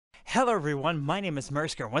Hello everyone, my name is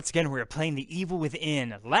Mersker, and once again we are playing The Evil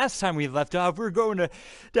Within. Last time we left off, we were going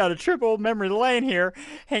down a trip old memory lane here,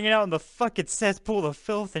 hanging out in the fucking cesspool of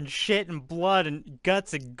filth and shit and blood and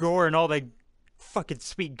guts and gore and all that fucking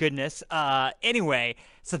sweet goodness. Anyway,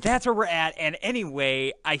 so that's where we're at, and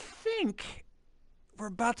anyway, I think we're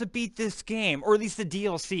about to beat this game, or at least the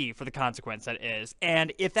DLC for the consequence that is,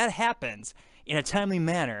 and if that happens in a timely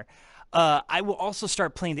manner, I will also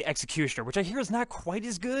start playing the Executioner, which I hear is not quite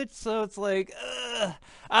as good, so it's like,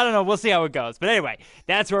 I don't know, we'll see how it goes. But anyway,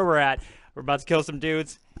 that's where we're at. We're about to kill some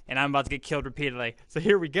dudes, and I'm about to get killed repeatedly. So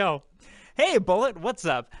here we go. Hey, Bullet, what's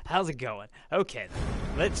up? How's it going? Okay,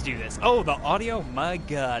 let's do this. Oh, the audio? My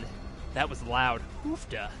god. That was loud.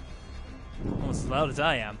 Oofda. Almost as loud as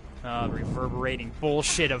I am. Reverberating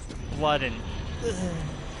bullshit of blood and...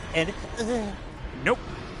 Nope.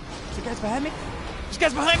 Is there guys behind me? There's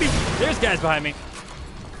guys behind me! There's guys behind me!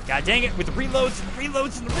 God dang it, with the reloads and the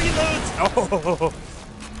reloads and the reloads! Oh!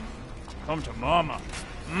 Come to mama.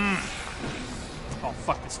 Oh,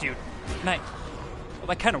 fuck this dude. Nice. Well,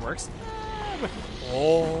 that kind of works.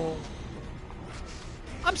 Oh.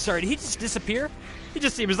 I'm sorry, did he just disappear?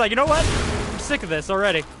 He was like, you know what? I'm sick of this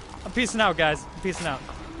already. I'm peacing out, guys. I'm peacing out.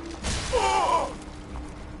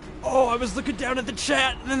 Oh, I was looking down at the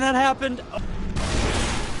chat, and then that happened. Oh.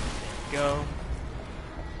 There we go.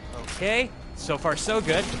 Okay, so far so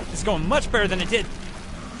good. This is going much better than it did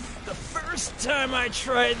the first time I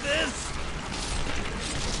tried this.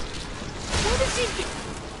 What is he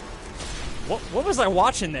doing? What was I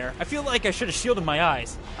watching there? I feel like I should have shielded my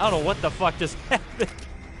eyes. I don't know what the fuck just happened.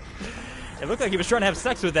 It looked like he was trying to have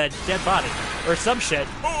sex with that dead body. Or some shit.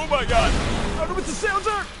 Oh my god. I don't know what the sounds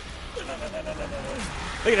are.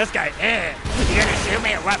 Look at this guy. You gonna shoot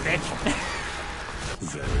me or what, bitch?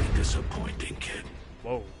 Very disappointing, kid.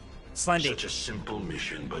 Whoa. Slendy. Such a simple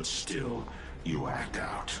mission, but still, you act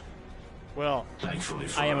out. Well, thankfully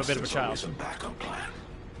for I am us, a bit of a there's child. always a backup plan.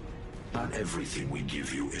 Not everything we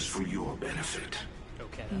give you is for your benefit.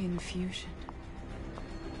 Okay. The infusion.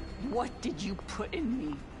 What did you put in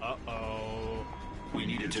me? Uh-oh. We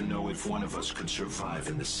needed to know if one of us could survive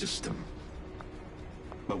in the system.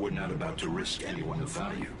 But we're not about to risk anyone of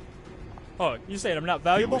value. Oh, you saying I'm not You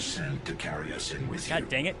valuable? were sent to carry us in with you. God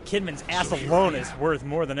dang it. Kidman's ass So here alone I is am. worth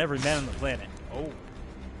more than every man on the planet. Oh.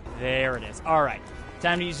 There it is. Alright.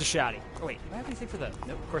 Time to use the shotty. Oh, wait. Do I have anything for the...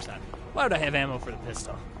 Nope, of course not. Why would I have ammo for the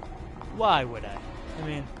pistol? Why would I? I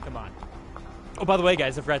mean, come on. Oh, by the way,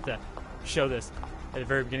 guys, I forgot to show this at the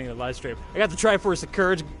very beginning of the live stream. I got the Triforce of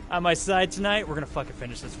Courage on my side tonight. We're gonna fucking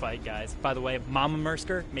finish this fight, guys. By the way, Mama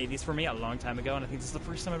Mersker made these for me a long time ago, and I think this is the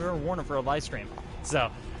first time I've ever worn them for a live stream. So,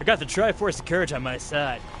 I got the Triforce of Courage on my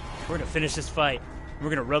side. We're gonna finish this fight. We're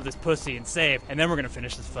gonna rub this pussy and save, and then we're gonna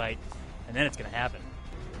finish this fight. And then it's gonna happen.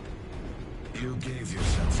 You gave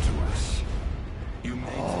yourself to us. You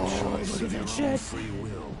made the choice of your own free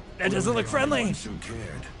will. That doesn't look friendly. Who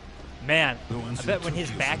cared? Man, I bet when his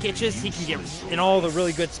back itches, he can get in all the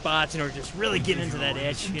really good spots, you know, just really get into that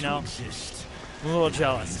itch, you know? I'm a little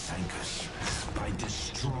jealous. Thank us by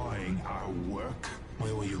destroying our work.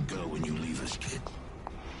 Where will you go when you leave us, kid?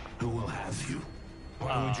 Who will have you?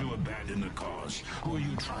 Why would you abandon the cause? Who are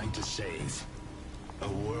you trying to save? A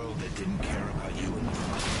world that didn't care about you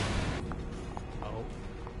enough. Oh,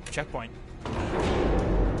 checkpoint.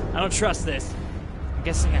 I don't trust this. I'm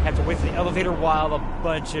guessing I have to wait for the elevator while a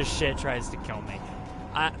bunch of shit tries to kill me.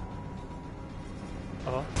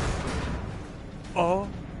 Oh.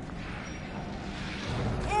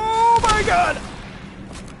 Oh my god!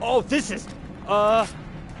 Oh, this is... Oh,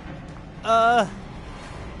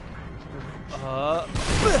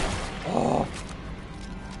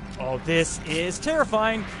 this is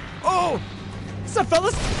terrifying. Oh! What's up,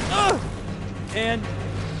 fellas? And...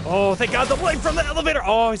 Oh, thank God, the light from the elevator!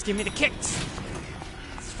 Oh, he's giving me the kicks.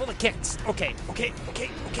 It's full of kicks. Okay. Get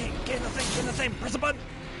in the thing, press a button.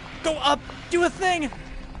 Go up, do a thing.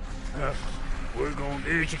 We're gonna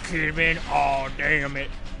get you, Kidman. Oh, damn it.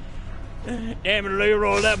 Damn it,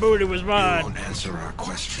 Leroy, that booty was You mine. won't answer our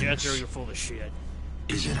questions. Yeah, sir, you're full of shit.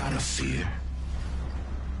 Is it out of fear?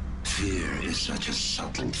 Fear is such a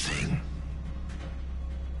subtle thing.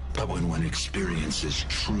 But when one experiences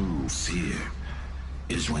true fear,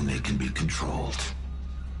 is when they can be controlled.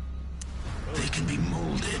 They can be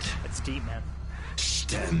molded. That's deep, man.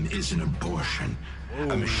 STEM is an abortion.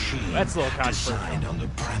 A machine that's a little controversial. designed on the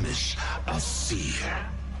premise of fear.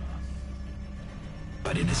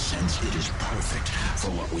 But in a sense, it is perfect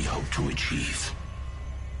for what we hope to achieve.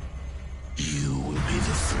 You will be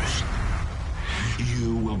the first.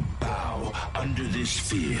 You will bow under this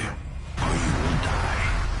fear, or you will die.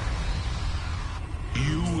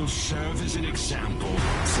 You will serve as an example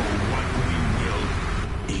for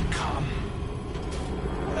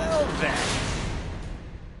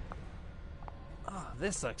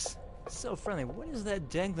this looks so friendly. What is that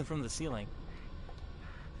dangling from the ceiling?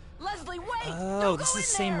 Leslie, wait! Oh, Don't this is go the in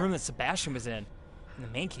same there! room that Sebastian was in the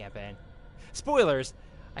main campaign. Spoilers!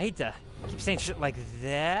 I hate to keep saying shit like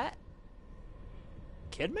that.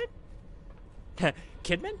 Kidman?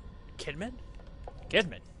 Kidman? Kidman?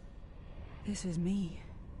 Kidman? This is me.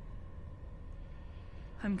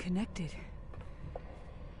 I'm connected.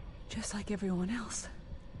 Just like everyone else.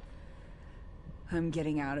 I'm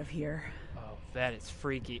getting out of here. Oh, that is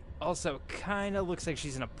freaky. Also, kinda looks like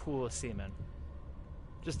she's in a pool of semen.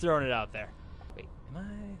 Just throwing it out there. Wait, am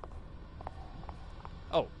I...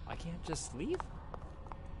 Oh, I can't just leave?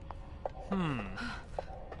 Or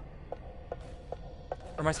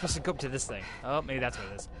am I supposed to go up to this thing? Oh, maybe that's what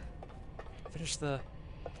it is. Finish the...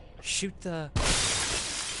 Shoot the...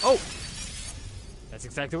 Oh! That's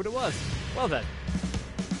exactly what it was. Well then.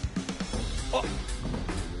 Oh!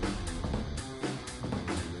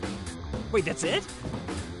 Wait, that's it?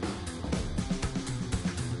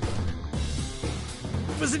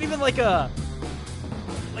 Was it even like a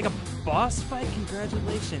boss fight?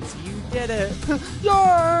 Congratulations, you did it!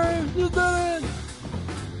 Yay! You did it!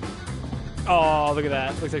 Oh, look at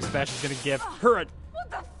that. Looks like Sebastian's gonna give her a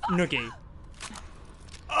noogie.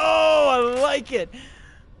 Oh, I like it!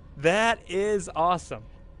 That is awesome.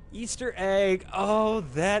 Easter egg. Oh,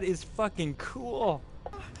 that is fucking cool.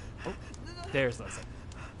 Oh, there's Leslie.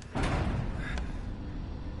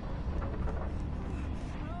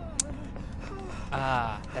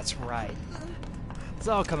 Ah, that's right. It's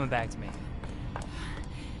all coming back to me.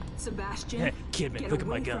 Sebastian, Kidman, get look at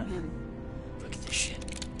my away from gun. him. Look at this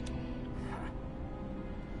shit.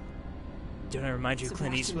 Don't I remind you of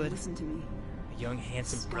Clint Sebastian, Eastwood? listen to me. A young,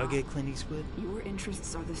 handsome, Stop. rugged Clint Eastwood? Your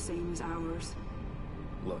interests are the same as ours.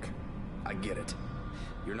 Look, I get it.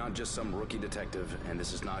 You're not just some rookie detective, and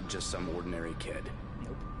this is not just some ordinary kid.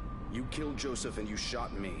 Nope. You killed Joseph and you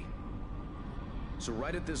shot me. So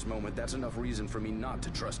right at this moment, that's enough reason for me not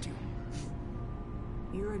to trust you.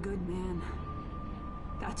 You're a good man.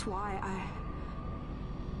 That's why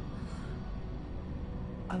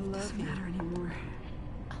I love doesn't you. matter anymore.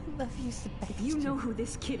 I love you, Sebastian. If you know who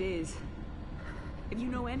this kid is, if you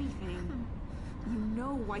know anything, you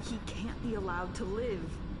know why he can't be allowed to live.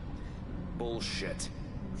 Bullshit.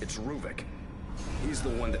 It's Ruvik. He's the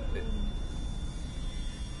one that...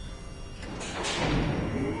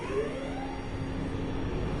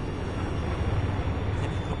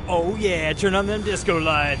 Oh yeah, turn on them disco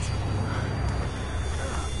lights.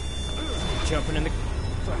 Jumping in the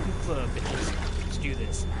fucking club, bitches. Let's do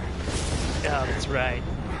this. Oh, that's right.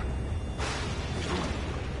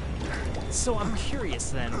 So I'm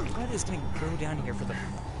curious then, what is going to go down here for the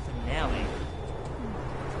finale?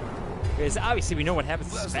 Because obviously we know what happens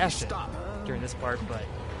to Leslie, Sebastian stop. during this part, but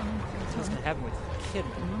what's going to happen with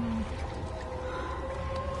Kidman?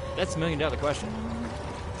 That's $1 million question.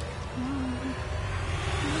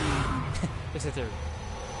 Looks like they're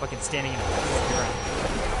fucking standing in a pool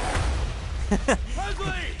of urine.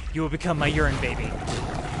 You will become my urine baby.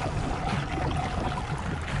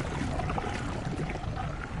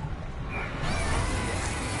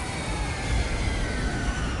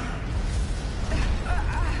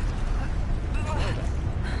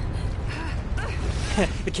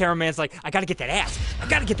 The cameraman's like, I gotta get that ass. I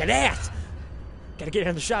gotta get that ass. Gotta get it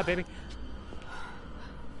in the shot, baby.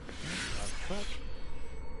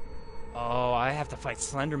 Oh, I have to fight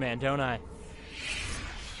Slenderman, don't I?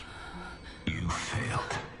 You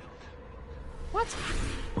failed. What?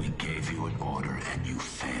 We gave you an order and you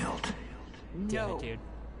failed. Damn No, it, dude.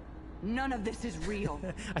 none of this is real.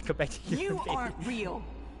 I go back to you. You baby. aren't real.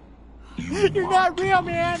 You're not real,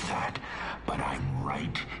 man. That, but I'm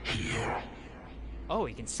right here. Oh,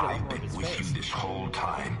 you can see a lot I've more of been his with face. you this whole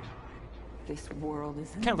time. This world is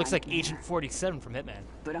Kind of looks like nightmare, Agent 47 from Hitman.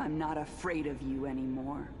 but I'm not afraid of you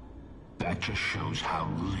anymore. That just shows how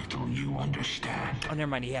little you understand. Oh, never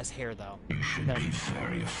mind. He has hair, though. You should No. be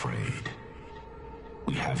very afraid.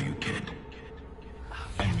 We have you, kid.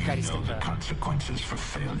 And God, you he's know got the the consequences for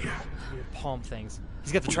failure. weird palm things.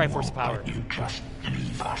 He's got the We Triforce won't of Power. let you just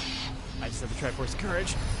leave us. I just have the Triforce of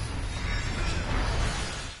Courage.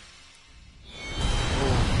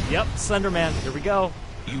 Oh, yep, Slenderman. Here we go.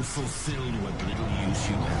 You fulfilled what little use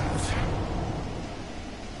you have.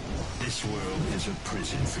 This world is a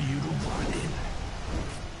prison for you to rot in.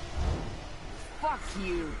 Fuck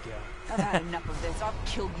you. I've had enough of this. I'll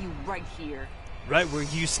kill you right here. Right where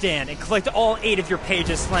you stand and collect all 8 of your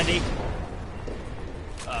pages, Slendy.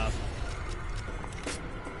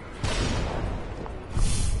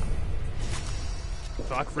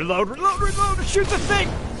 Fuck, reload, shoot the thing!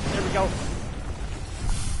 There we go.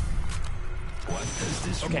 What does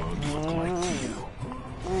this Okay. world look like to you?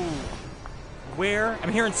 Where?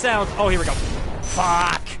 I'm hearing sounds. Oh, here we go.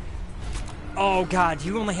 Fuck. Oh, God.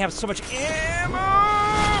 You only have so much ammo.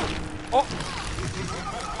 Oh.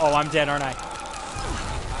 Oh, I'm dead, aren't I?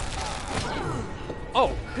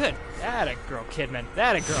 Oh, good. That a girl, Kidman.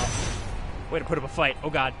 That a girl. Way to put up a fight. Oh,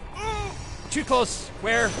 God. Too close.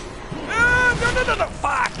 Where? No.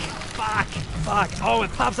 Fuck. Oh,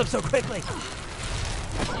 it pops up so quickly.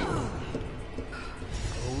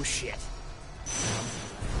 Oh, shit.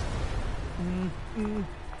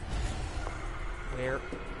 Where?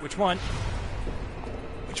 Which one?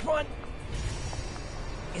 Which one?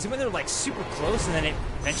 Is it when they're like super close and then it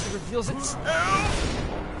eventually reveals it's... Oh!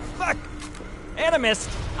 Fuck! And I missed.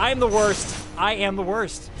 I am the worst. I am the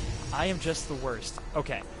worst. I am just the worst.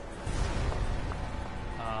 Okay.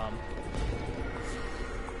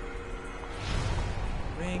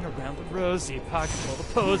 Ring around the rosy, pocket full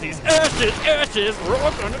of posies. Ashes, we're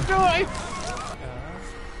all gonna die!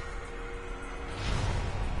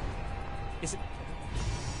 Is it,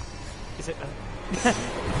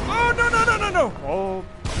 Oh, no! Oh.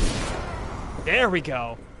 There we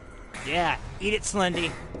go. Yeah, eat it,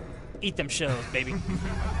 Slendy. Eat them shells, baby.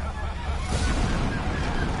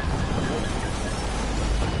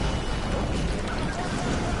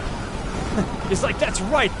 It's like, that's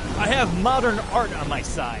right, I have modern art on my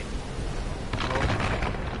side.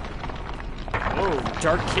 Oh,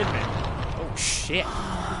 Dark Kidman. Oh, shit.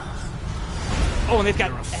 Oh, and they've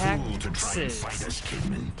got axes.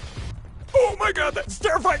 Oh my god, that's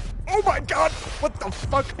terrifying! Oh my god, what the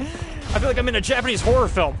fuck? I feel like I'm in a Japanese horror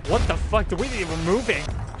film. What the fuck? The way they were moving.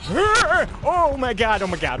 Oh my god, oh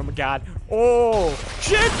my god, oh my god. Oh,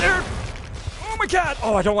 shit, dude! Oh my god!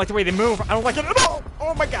 Oh, I don't like the way they move. I don't like it at all!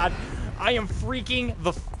 Oh my god. I am freaking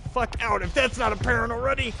the fuck out if that's not apparent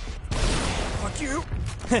already. Fuck you.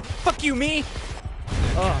 Fuck you, me.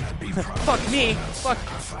 Fuck me. Fuck.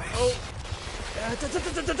 Oh.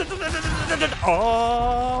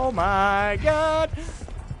 Oh my god.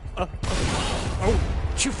 Oh,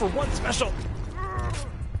 2-for-1 special.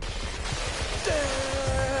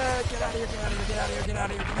 Get out of here, get out of here, get out of here, get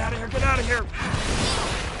out of here, get out of here, get out of here.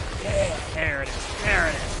 Yeah, there it is, there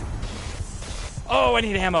it is. Oh, I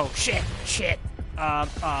need ammo. Shit.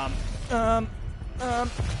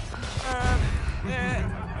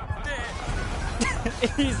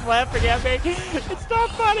 He's laughing at me. It's not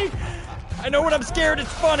funny. I know when I'm scared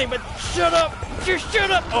it's funny, but shut up. Just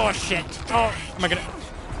shut up. Oh, shit. Oh, am I gonna...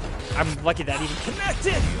 I'm lucky that even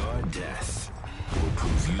connected. Your death will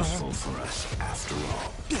prove useful for us after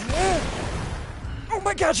all. Oh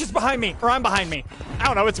my god, she's behind me. Or I'm behind me. I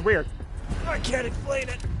don't know, it's weird. I can't explain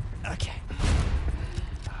it. Okay.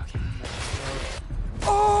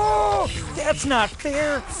 Oh, that's not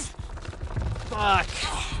fair. Fuck.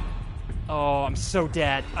 Oh, I'm so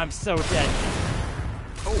dead. I'm so dead.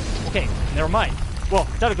 Oh, okay, never mind. Well,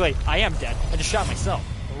 technically, I am dead. I just shot myself.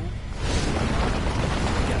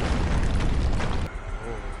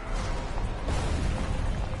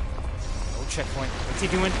 Oh, checkpoint. What's he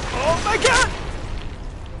doing? Oh my god!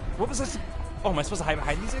 What was this? Oh, am I supposed to hide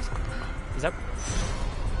behind these things? Is that...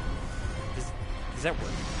 Does that work?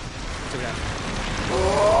 Let's do that.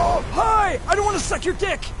 Oh, hi! I don't want to suck your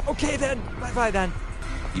dick! Okay then, bye-bye then.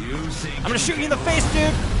 You think I'm gonna shoot you in the face,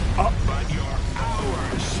 dude! Oh. But you're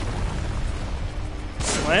ours.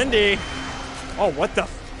 Slendy! Oh, what the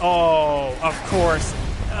oh, of course.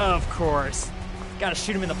 Of course. Gotta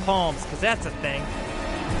shoot him in the palms, because that's a thing.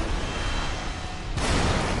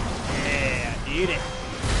 Yeah, eat it.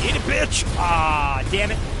 Eat it, bitch! Ah,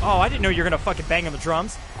 damn it. Oh, I didn't know you were gonna fucking bang on the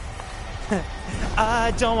drums.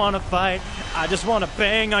 I don't wanna fight. I just wanna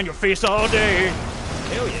bang on your face all day.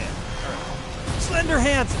 Hell yeah. Right. Slender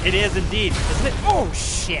hands. It is indeed, isn't it? Oh,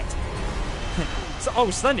 shit. So, oh,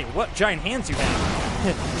 Slendy, what giant hands you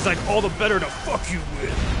have. It's like all the better to fuck you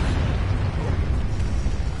with.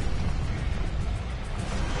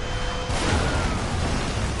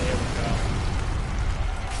 There we go.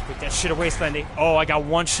 Put that shit away, Slendy. Oh, I got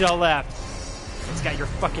one shell left. It's got your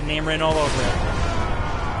fucking name written all over it.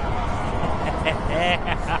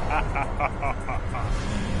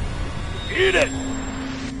 Eat it!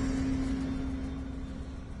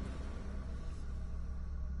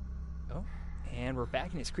 Oh, and we're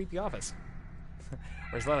back in his creepy office.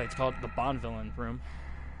 Or as it's called, the Bond villain room.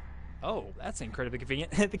 Oh, that's incredibly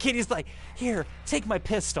convenient. The kitty's like, here, take my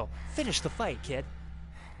pistol. Finish the fight, kid.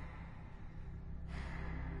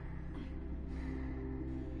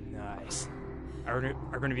 Nice. Are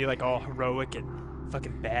going to be like all heroic and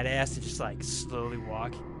fucking badass to just like slowly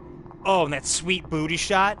walk. Oh, and that sweet booty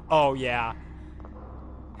shot. Oh, yeah.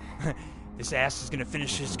 This ass is going to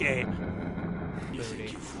finish this game.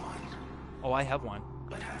 Booty. Oh, I have one.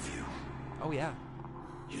 But have you? Oh, yeah.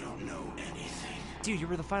 You don't know anything. Dude, you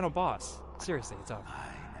were the final boss. Seriously, it's up. I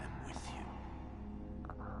am with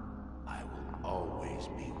you. I will always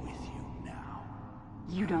be with you now.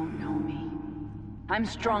 You don't know me. I'm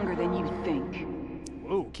stronger than you think.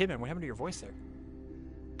 Whoa, Kidman, what happened to your voice there?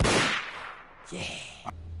 Yeah.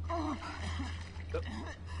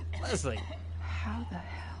 Leslie. How the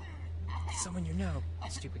hell? Someone you know.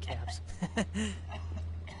 Stupid caps.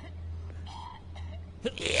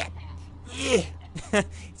 He's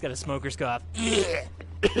got a smoker's cough. Yeah.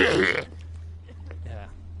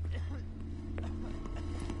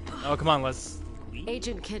 Oh, come on, let's...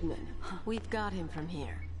 Agent Kidman. We've got him from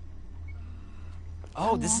here.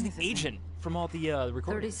 Oh, this is the agent from all the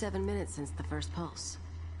recordings. 37 minutes since the first pulse.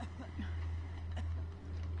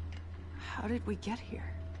 How did we get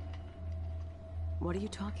here? What are you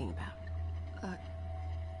talking about?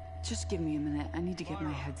 Just give me a minute. I need to get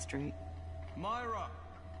my head straight. Myra!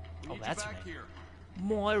 Oh, that's right.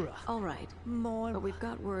 Moira. All right. Moira. But we've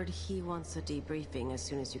got word he wants a debriefing as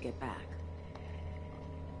soon as you get back.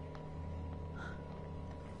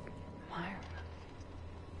 Myra.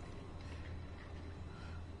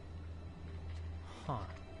 Huh.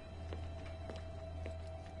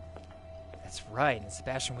 That's right, and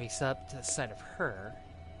Sebastian wakes up to the sight of her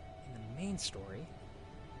in the main story.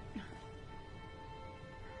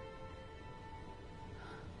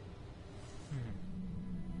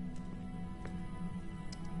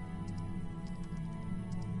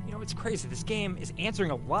 You know, it's crazy. This game is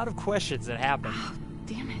answering a lot of questions that happen Oh,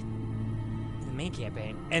 damn it. in the main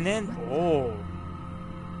campaign. And then, oh.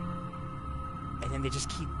 And then they just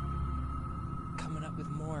keep coming up with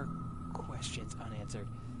more questions unanswered.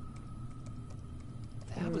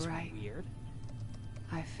 That You're was right. weird.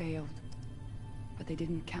 I failed. But they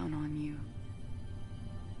didn't count on you.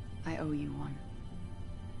 I owe you one.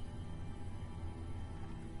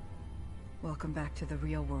 Welcome back to the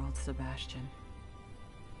real world, Sebastian.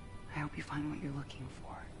 I hope you find what you're looking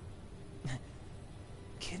for.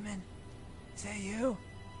 Kidman, is that you?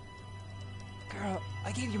 Girl,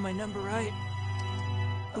 I gave you my number, right?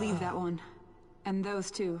 Leave that one. And those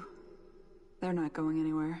two. They're not going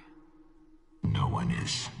anywhere. No one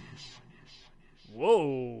is.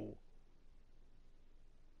 Whoa.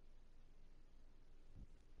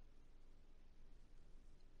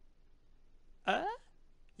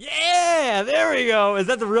 Yeah, there we go. Is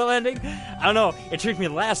that the real ending? I don't know. It tricked me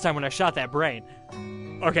last time when I shot that brain.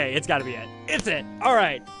 Okay, it's gotta be it. It's it. All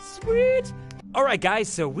right. Sweet. All right, guys,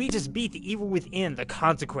 so we just beat the Evil Within, The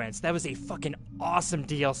Consequence. That was a fucking awesome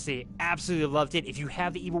DLC. Absolutely loved it. If you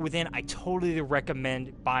have the Evil Within, I totally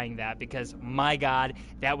recommend buying that because, my God,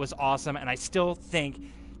 that was awesome. And I still think,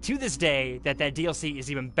 to this day, that that DLC is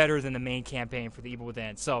even better than the main campaign for the Evil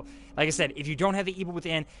Within. So, like I said, if you don't have the Evil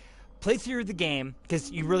Within, play through the game, because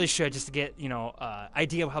you really should, just to get, you know,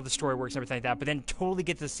 idea of how the story works and everything like that. But then totally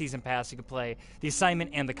get the season pass. You can play the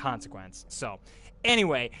assignment and the consequence. So,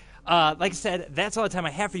 anyway, like I said, that's all the time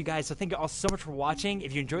I have for you guys. So thank you all so much for watching.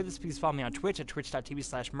 If you enjoyed this, please follow me on Twitch at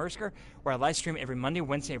twitch.tv/Mersker, where I live stream every Monday,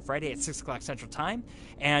 Wednesday, and Friday at 6 o'clock Central Time.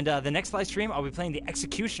 And the next live stream, I'll be playing The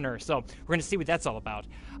Executioner. So we're going to see what that's all about.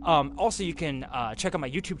 Also, you can check out my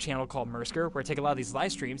YouTube channel called Mersker, where I take a lot of these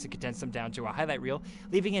live streams and condense them down to a highlight reel,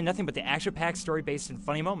 leaving in nothing but the action-packed, story-based, and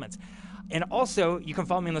funny moments. And also, you can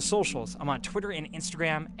follow me on the socials. I'm on Twitter and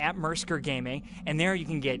Instagram at Mersker Gaming, and there you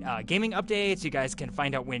can get gaming updates. You guys can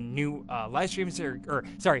find out when new live streams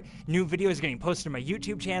new videos are getting posted on my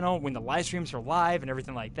YouTube channel, when the live streams are live, and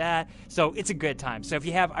everything like that. So it's a good time. So if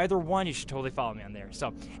you have either one, you should totally follow me on there.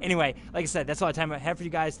 So anyway, like I said, that's all the time I have for you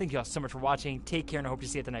guys. Thank you all so much for watching. Take care, and I hope to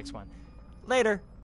see you at the next one. Later.